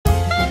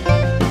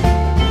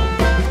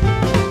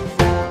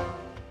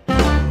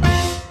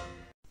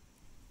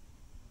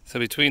So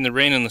between the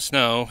rain and the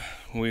snow,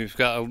 we've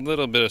got a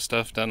little bit of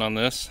stuff done on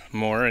this,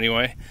 more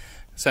anyway.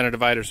 Center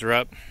dividers are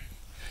up.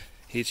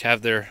 Each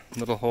have their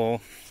little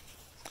hole.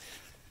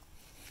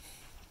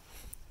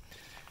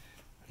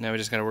 Now we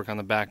just got to work on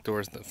the back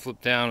doors that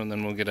flip down, and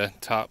then we'll get a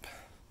top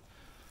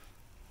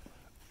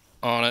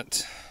on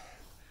it.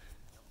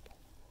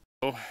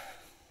 So,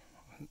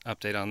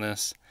 update on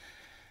this.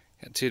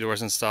 Got 2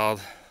 doors installed.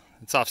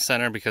 It's off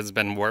center because it's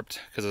been warped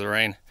because of the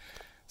rain.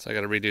 So I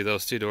got to redo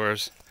those 2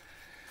 doors.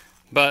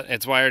 But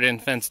it's wired in,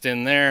 fenced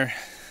in there.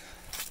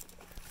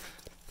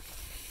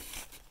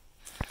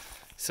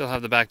 Still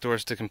have the back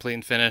doors to complete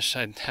and finish.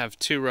 I have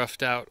 2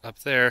 roughed out up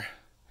there,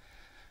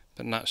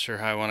 but not sure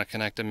how I want to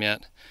connect them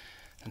yet.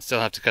 And still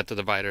have to cut the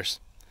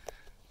dividers.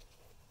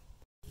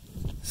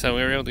 So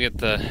we were able to get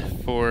the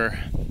 4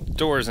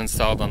 doors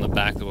installed on the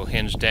back that will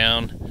hinge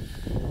down.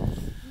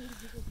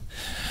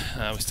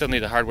 We still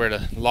need the hardware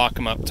to lock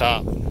them up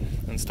top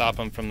and stop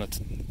them from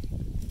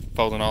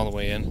folding all the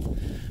way in.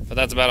 But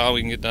that's about all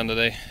we can get done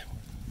today.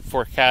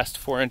 Forecast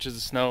 4 inches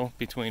of snow,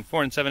 between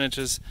 4 and 7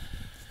 inches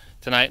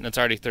tonight, and it's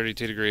already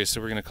 32 degrees,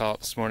 so we're going to call it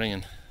this morning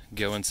and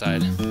go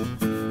inside.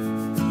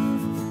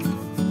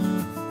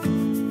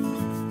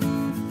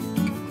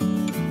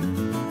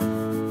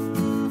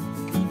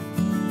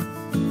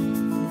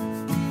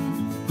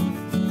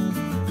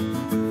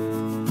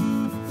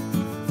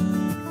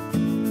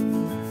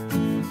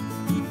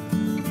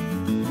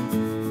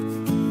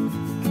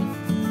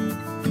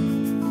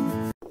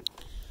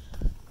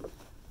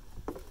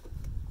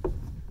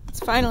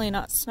 Finally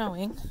not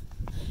snowing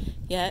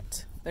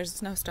yet. There's a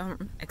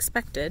snowstorm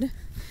expected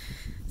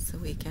this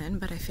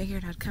weekend, but I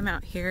figured I'd come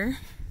out here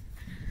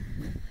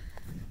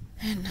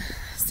and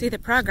see the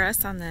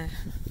progress on the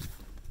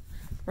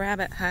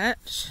rabbit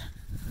hutch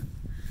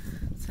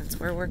since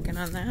we're working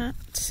on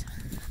that.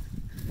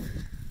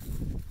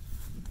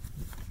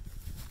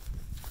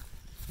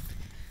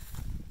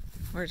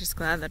 We're just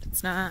glad that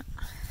it's not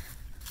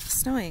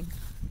snowing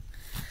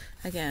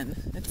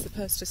again. It's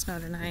supposed to snow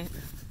tonight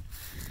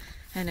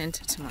and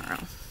into tomorrow,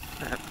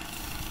 but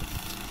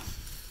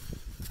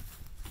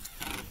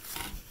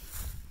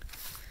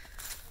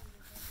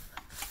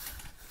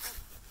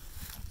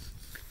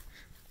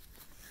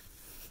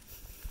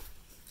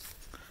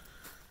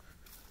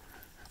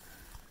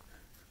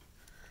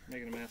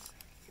making a mess.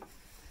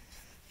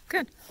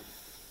 Good.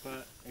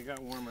 But it got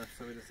warmer,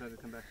 so we decided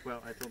to come back.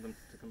 Well, I told them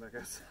to come back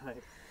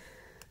outside.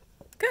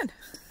 Good.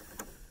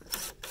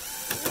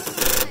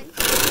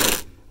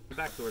 The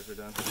back doors are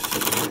done.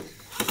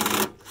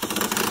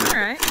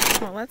 Alright,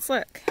 well let's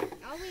look.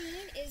 All we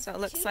need is So it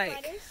looks 2 like,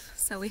 dividers.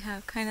 so we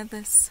have kind of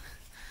this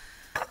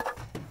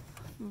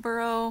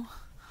burrow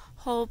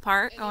hole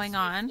part going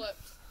on.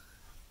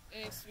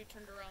 It needs to be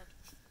turned around.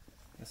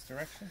 This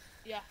direction?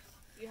 Yeah,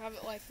 you have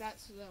it like that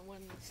so that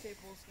when the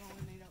staples go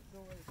in, they don't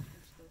go where they're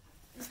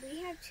supposed to.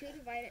 We have 2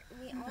 dividers.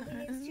 All we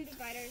need is 2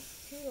 dividers,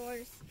 2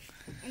 doors,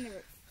 and the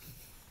roof.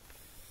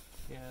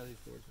 Yeah, these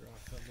doors are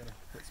off, so I've got to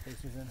put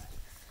spacers in.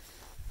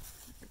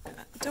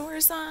 Got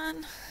doors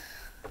on.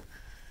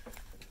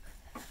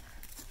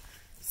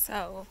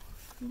 So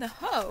the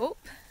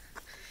hope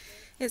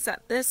is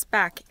that this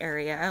back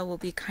area will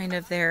be kind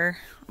of their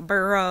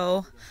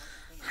burrow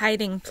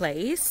hiding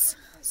place,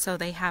 so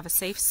they have a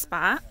safe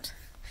spot.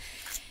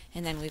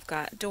 And then we've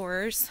got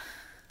doors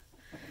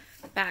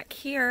back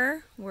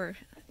here where,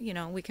 you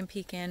know, we can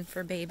peek in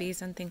for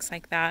babies and things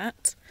like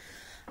that.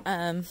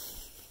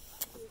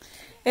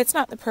 It's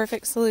not the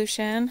perfect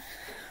solution,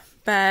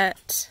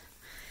 but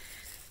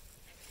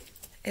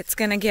it's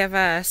going to give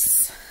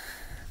us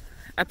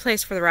a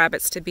place for the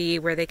rabbits to be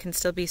where they can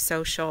still be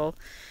social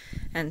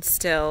and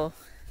still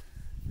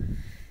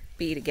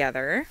be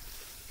together.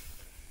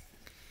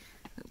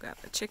 We've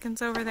got the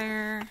chickens over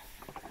there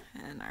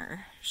and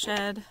our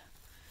shed.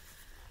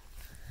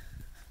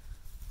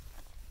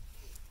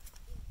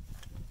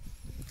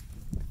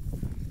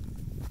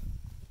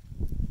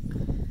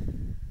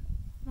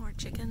 More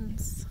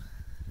chickens.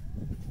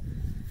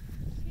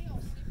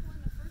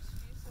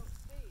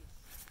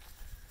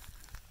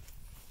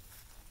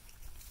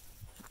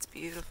 It's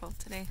beautiful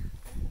today.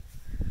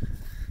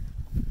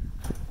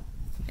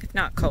 If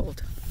not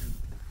cold.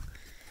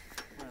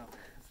 Well,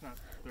 it's not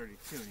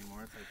 32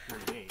 anymore, it's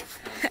like 38.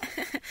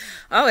 So.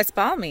 Oh, it's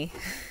balmy.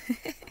 Wait,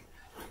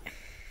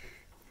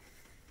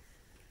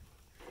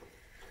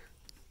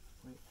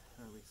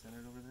 are we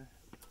centered over there?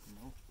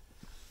 No.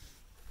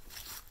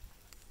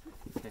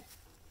 Okay.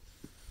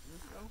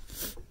 Let's go.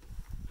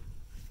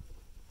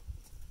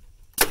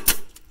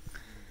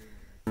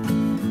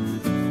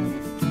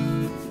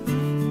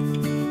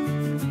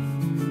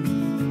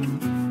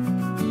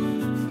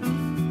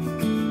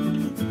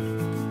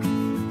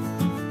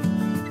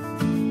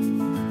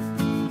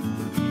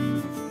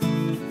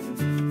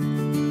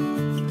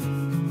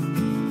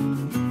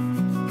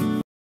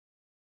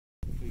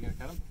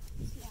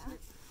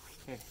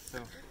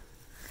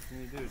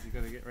 You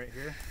gotta get right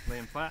here, lay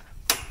them flat,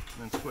 and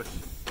then squish.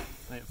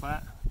 Lay it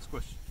flat,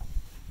 squish.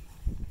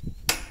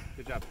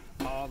 Good job.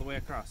 All the way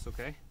across,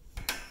 okay?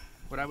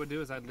 What I would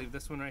do is I'd leave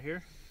this one right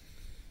here,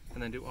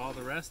 and then do all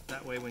the rest.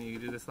 That way when you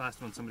do this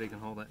last one, somebody can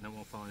hold it and it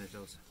won't fall on your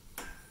toes.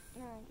 Oh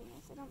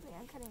goodness, I don't think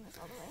I'm cutting this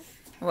all the way.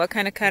 What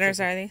kind of cutters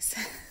are these?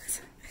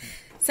 I've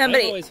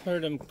Somebody. always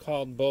heard them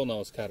called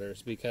bullnose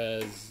cutters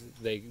because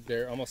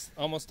they're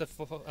almost a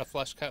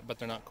flush cut, but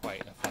they're not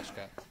quite a flush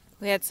cut.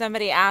 We had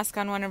somebody ask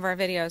on one of our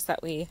videos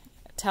that we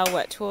tell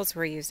what tools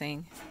we're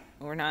using.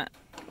 We're not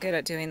good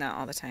at doing that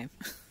all the time.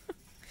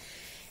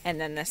 And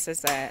then this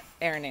is a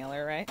air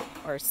nailer, right?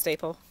 Or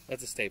staple?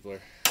 That's a stapler.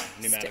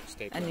 Pneumatic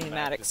stapler. A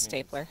pneumatic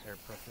stapler.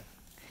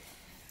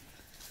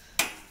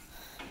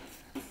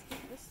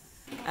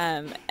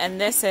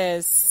 And this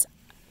is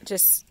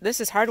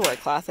hardwood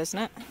cloth, isn't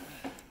it?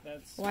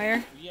 That's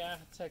wire? Yeah,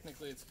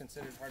 technically it's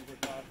considered hardwood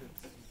cloth.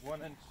 It's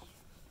 1 inch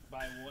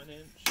by 1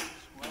 inch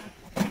square.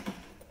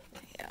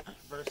 Yeah.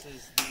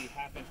 Versus the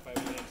 1/2 inch by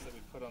 1 inch that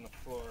we put on the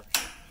floor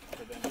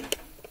for them to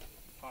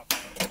pop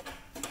out.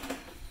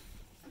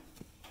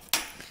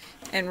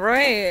 And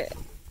Roy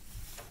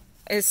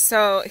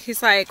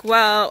he's like,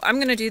 well, I'm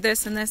going to do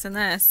this and this and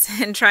this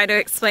and try to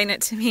explain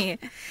it to me.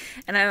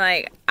 And I'm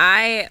like,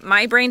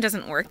 my brain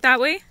doesn't work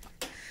that way.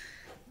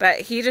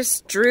 But he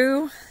just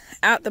drew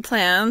out the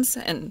plans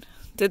and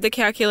did the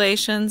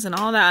calculations and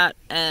all that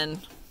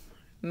and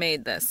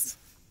made this.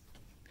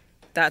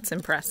 That's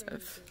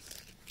impressive.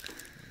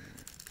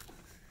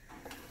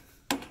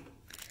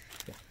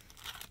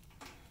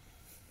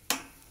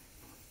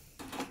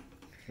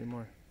 Three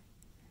more.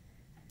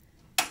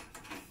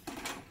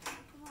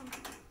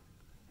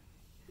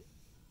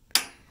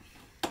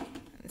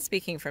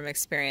 Speaking from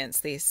experience,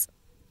 these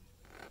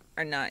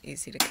are not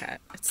easy to cut.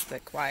 It's the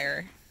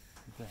wire.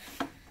 Okay.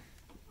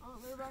 Oh,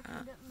 they're back to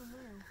getting the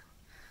mail.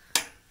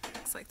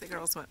 Looks like the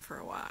girls went for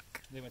a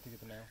walk. They went to get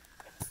the mail.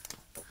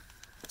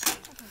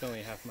 It's only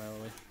a half mile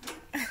away.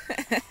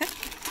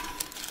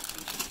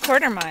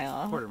 Quarter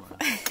mile. Quarter mile.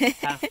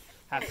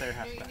 half there,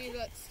 half Don't back. you need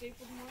that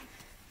stapled more?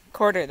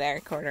 Quarter there,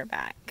 quarter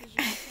back. Because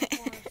you put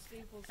more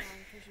staples on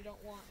because you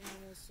don't want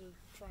animals to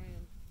try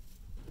and...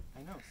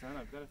 I know, son.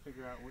 I've got to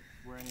figure out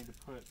where I need to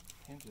put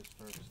hinges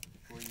first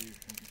before you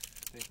can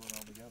staple it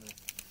all together.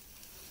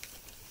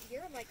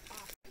 You're like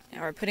off.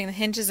 Now we're putting the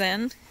hinges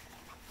in.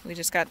 We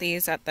just got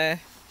these at the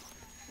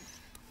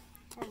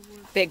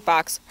big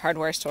box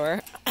hardware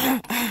store.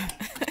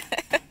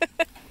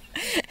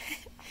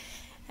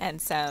 And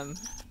some,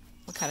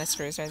 what kind of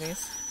screws are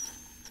these?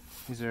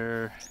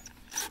 They're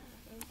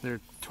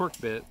torque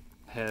bit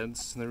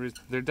heads.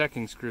 They're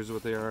decking screws is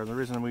what they are. The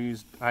reason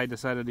I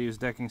decided to use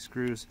decking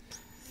screws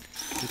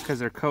is because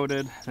they're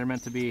coated. They're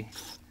meant to be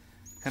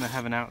kind of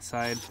have an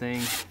outside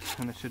thing,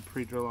 and I should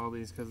pre-drill all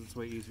these because it's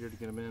way easier to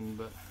get them in,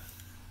 but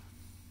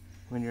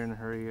when you're in a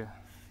hurry, you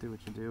do what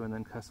you do and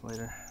then cuss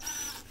later.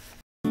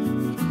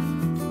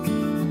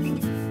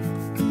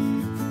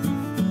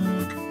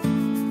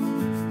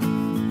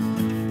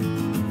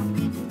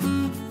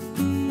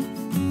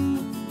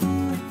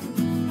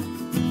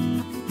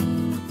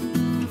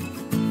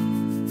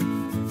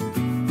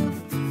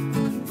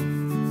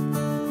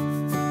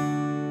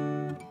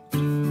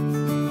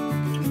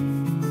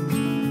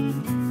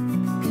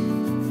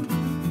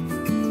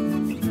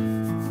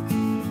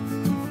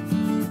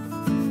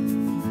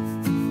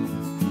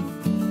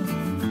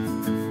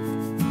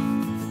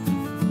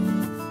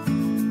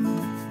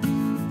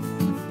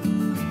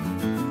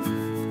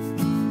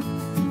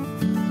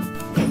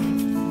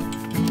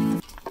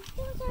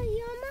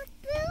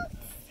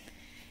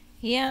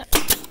 Yeah,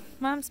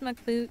 Mom's muck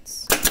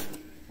boots.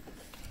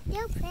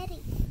 They're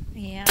pretty.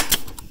 Yeah,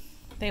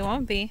 they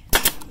won't be.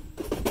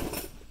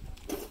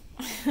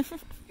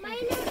 Mine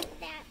aren't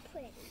that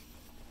pretty.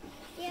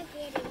 They're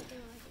pretty.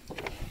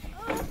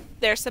 Oh.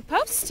 They're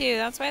supposed to.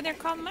 That's why they're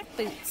called muck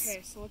boots.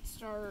 Okay, so let's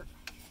start.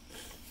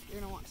 You're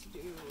going to want to do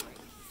right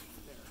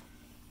there.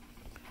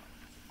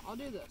 I'll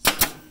do this.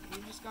 You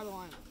just got to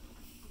line up.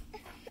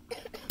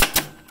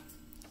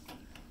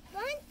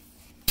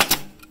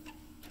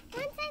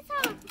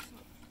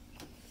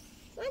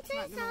 Once It's I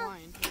not going to saw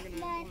line. You're going to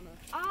mud want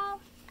to...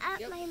 all up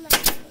Yep. my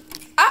mouth.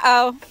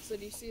 Uh-oh. So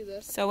do you see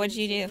this? So what'd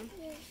you do?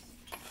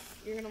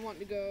 You're going to want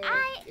to go...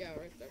 yeah,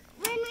 right there.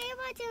 When we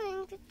were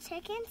doing the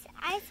chickens,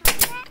 I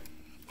saw that,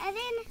 and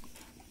then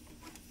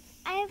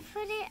I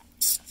put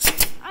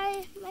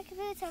my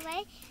boots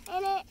away,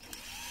 and it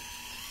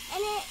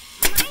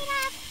might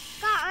have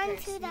got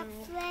onto the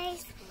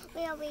place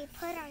where we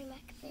put our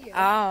boots.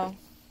 Oh,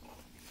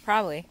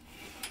 probably.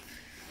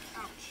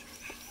 Ouch.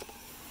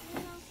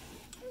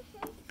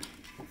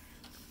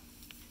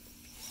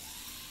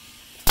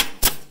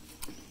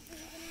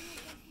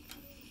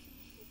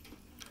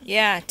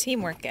 Yeah,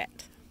 teamwork it.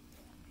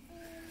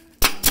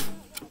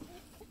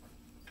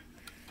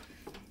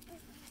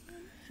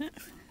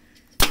 Just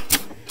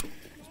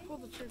pull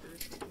the trigger.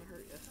 It's not going to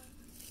hurt you.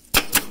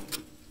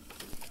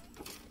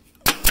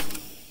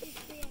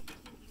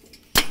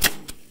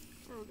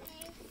 There we go.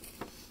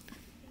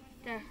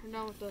 Okay, we're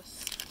done with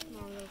this. Now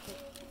we're going to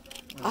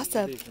put...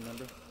 Awesome. These,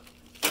 remember?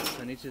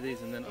 On each of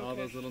these, and then all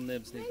those little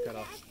nibs need cut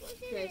off.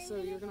 Okay, so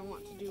you're going to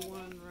want to do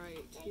one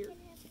right here.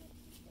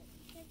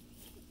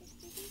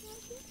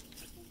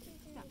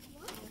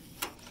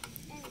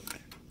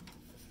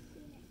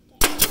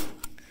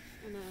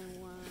 And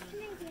then one.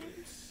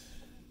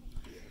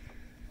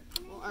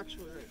 Well,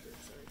 actually, right here.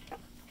 Sorry.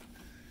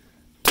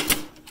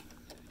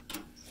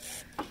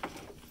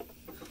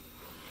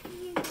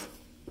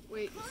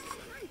 Wait.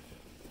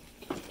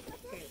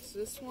 Okay, so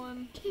this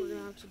one we're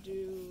gonna have to do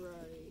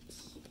right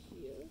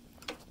here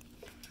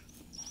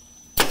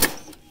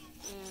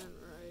and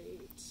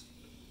right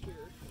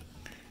here.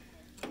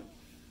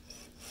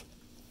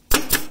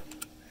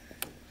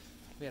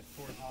 We had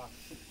 4 hawks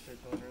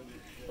circling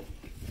earlier.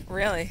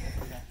 Really?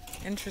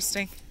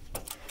 Interesting.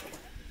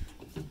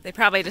 They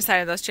probably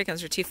decided those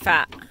chickens were too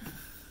fat.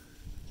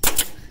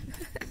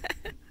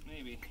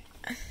 Maybe.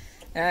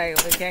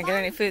 Alright, we can't get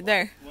any food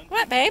there.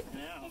 What, babe?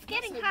 Now. It's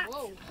getting hot.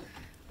 Whoa.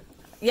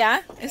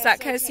 Yeah? Is that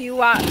because you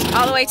walked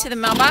all the way to the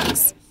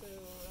mailbox? So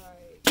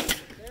right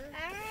there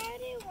I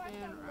already walked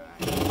and on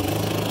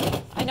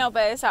right. I know,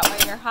 but is that why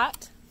you're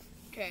hot?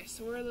 Okay,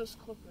 so where are those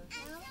clippers?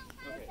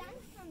 the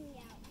sun's coming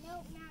out.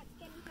 Nope, now it's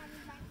getting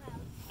covered by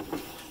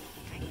clouds.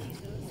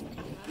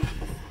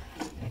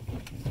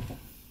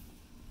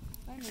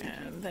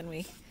 And then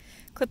we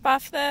clip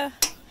off the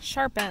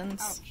sharp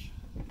ends. Ouch.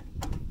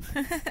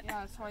 Yeah,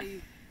 that's why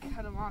you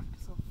cut them off,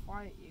 because they'll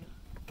fly at you.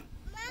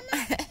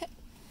 Mama,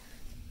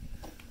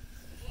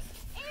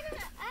 in a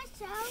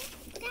show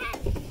that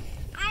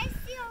I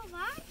still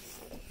watch,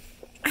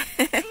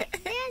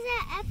 there's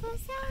an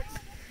episode,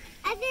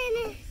 and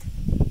then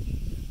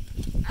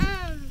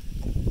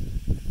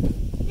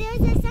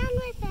there's a song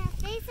with a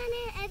face on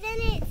it, and then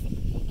it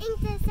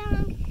sings the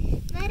song,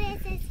 but it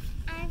says,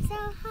 I'm so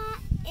hot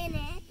in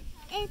it.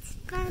 It's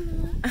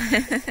funny.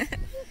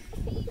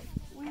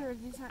 Weird,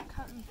 these aren't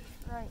cutting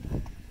right.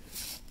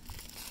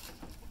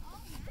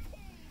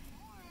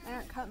 They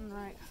aren't cutting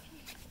right.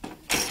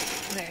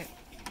 There.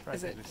 Probably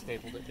Is it- they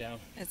stapled it down.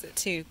 Is it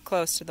too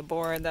close to the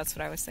board? That's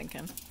what I was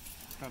thinking.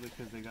 Probably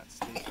because they got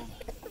stapled.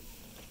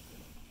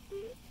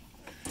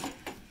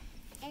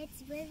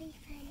 It's really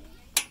funny.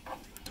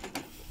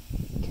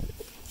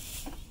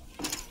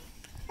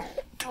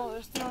 Oh,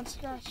 they're throwing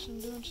scratch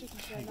and doing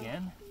chickens right now.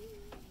 Again?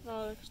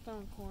 No, they're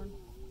throwing corn.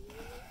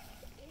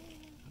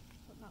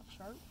 But not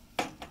sharp.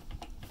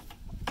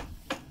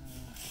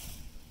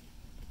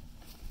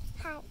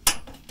 Hi.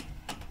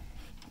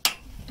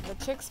 The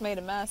chicks made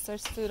a mess.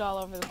 There's food all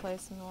over the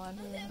place in the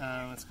laundry room.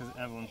 That's because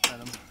Evelyn fed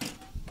them.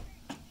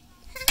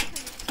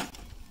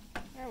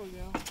 There we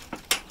go.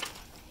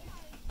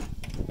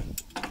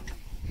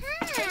 Hi.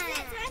 Is it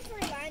time for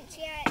lunch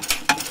yet?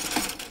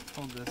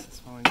 Hold this, it's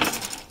falling down.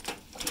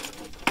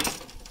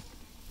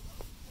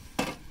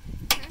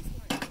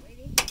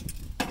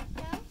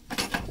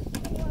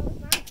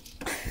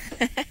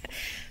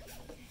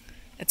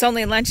 It's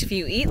only lunch if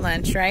you eat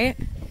lunch, right?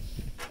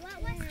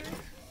 What was it?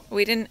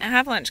 We didn't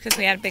have lunch because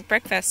we had a big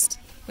breakfast.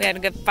 We had a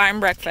good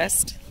farm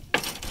breakfast.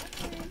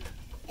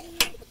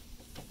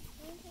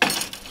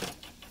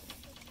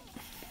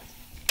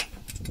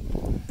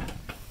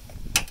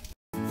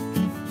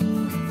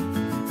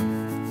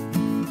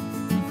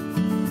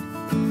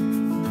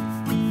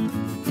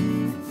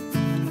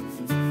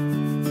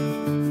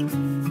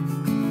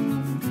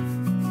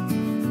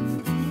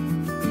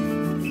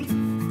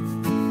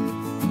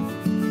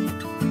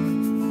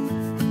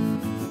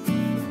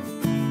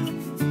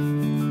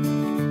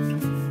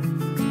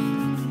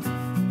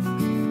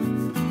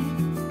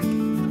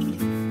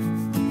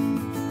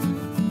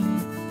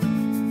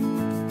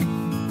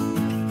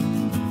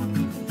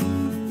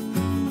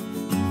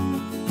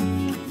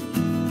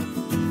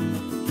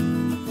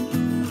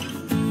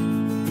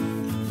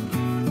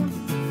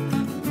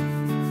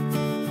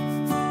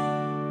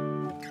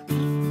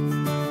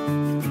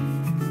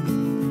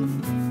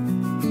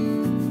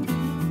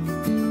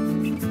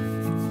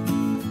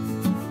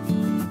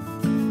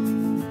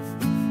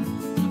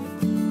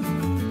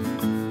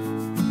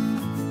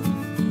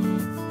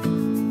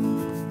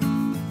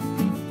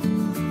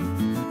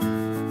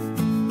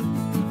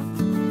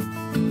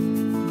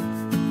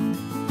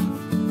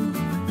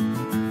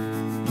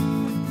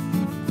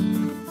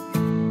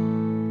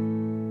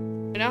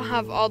 We now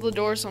have all the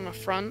doors on the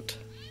front,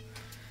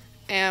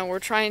 and we're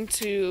trying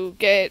to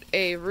get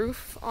a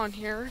roof on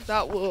here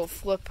that will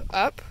flip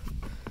up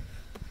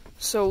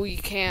so we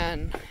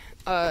can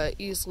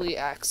easily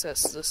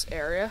access this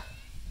area.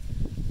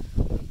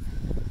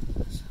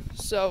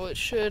 So it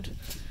should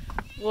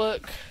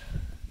look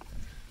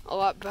a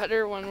lot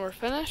better when we're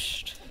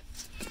finished.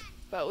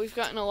 But we've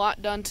gotten a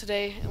lot done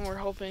today, and we're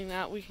hoping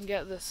that we can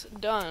get this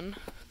done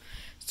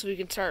so we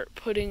can start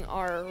putting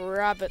our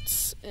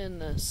rabbits in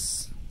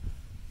this.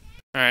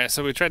 Alright,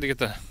 so we tried to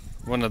get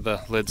one of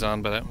the lids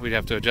on, but we'd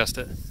have to adjust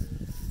it.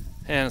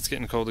 And it's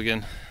getting cold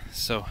again,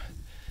 so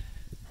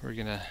we're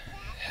gonna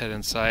head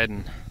inside,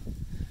 and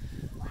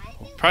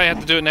we'll probably have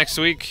to do it next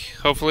week,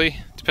 hopefully.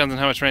 Depends on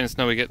how much rain and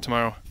snow we get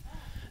tomorrow,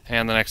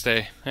 and the next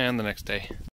day, and the next day.